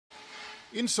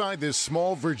Inside this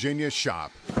small Virginia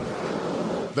shop,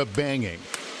 the banging,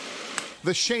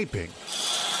 the shaping,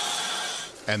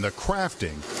 and the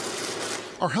crafting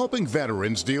are helping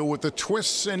veterans deal with the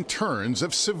twists and turns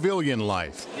of civilian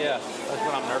life. Yeah, that's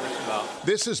what I'm nervous about.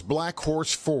 This is Black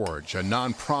Horse Forge, a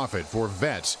nonprofit for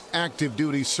vets, active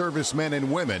duty servicemen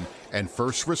and women, and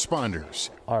first responders.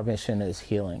 Our mission is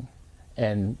healing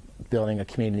and building a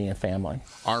community and family.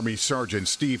 Army Sergeant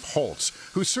Steve Holtz,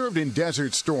 who served in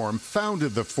Desert Storm,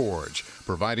 founded the Forge,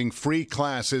 providing free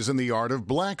classes in the art of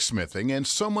blacksmithing and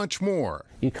so much more.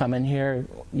 You come in here,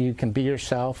 you can be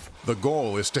yourself. The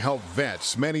goal is to help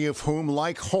vets, many of whom,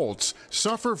 like Holtz,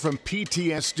 suffer from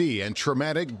PTSD and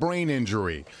traumatic brain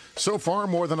injury. So far,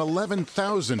 more than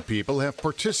 11,000 people have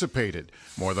participated.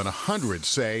 More than 100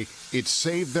 say it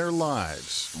saved their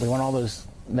lives. We want all those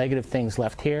negative things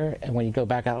left here, and when you go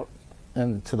back out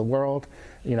into the world,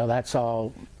 you know, that's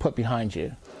all put behind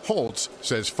you. Holtz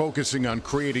says focusing on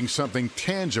creating something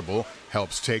tangible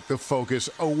helps take the focus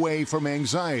away from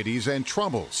anxieties and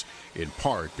troubles, in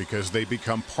part because they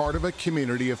become part of a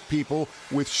community of people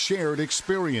with shared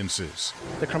experiences.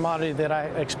 The camaraderie that I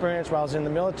experienced while I was in the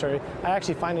military, I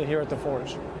actually find it here at the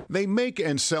Forge. They make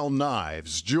and sell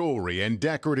knives, jewelry, and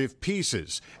decorative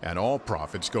pieces, and all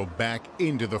profits go back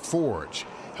into the Forge,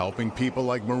 helping people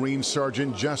like Marine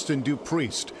Sergeant Justin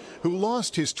Dupriest, who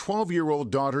lost his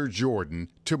 12-year-old daughter Jordan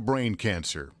to brain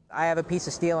cancer. I have a piece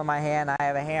of steel in my hand, I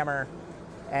have a hammer,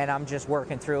 and I'm just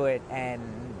working through it, and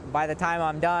by the time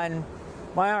I'm done,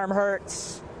 my arm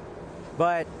hurts,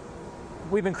 but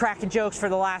we've been cracking jokes for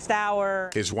the last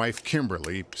hour. His wife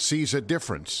Kimberly sees a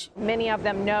difference. Many of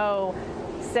them know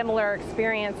similar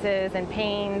experiences and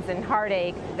pains and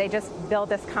heartache. They just build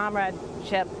this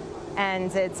comradeship,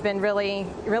 and it's been really,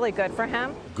 really good for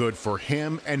him. Good for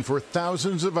him and for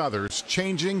thousands of others,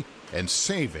 changing and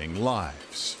saving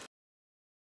lives.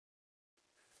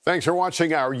 Thanks for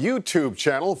watching our YouTube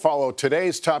channel. Follow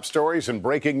today's top stories and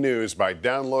breaking news by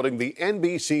downloading the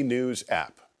NBC News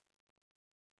app.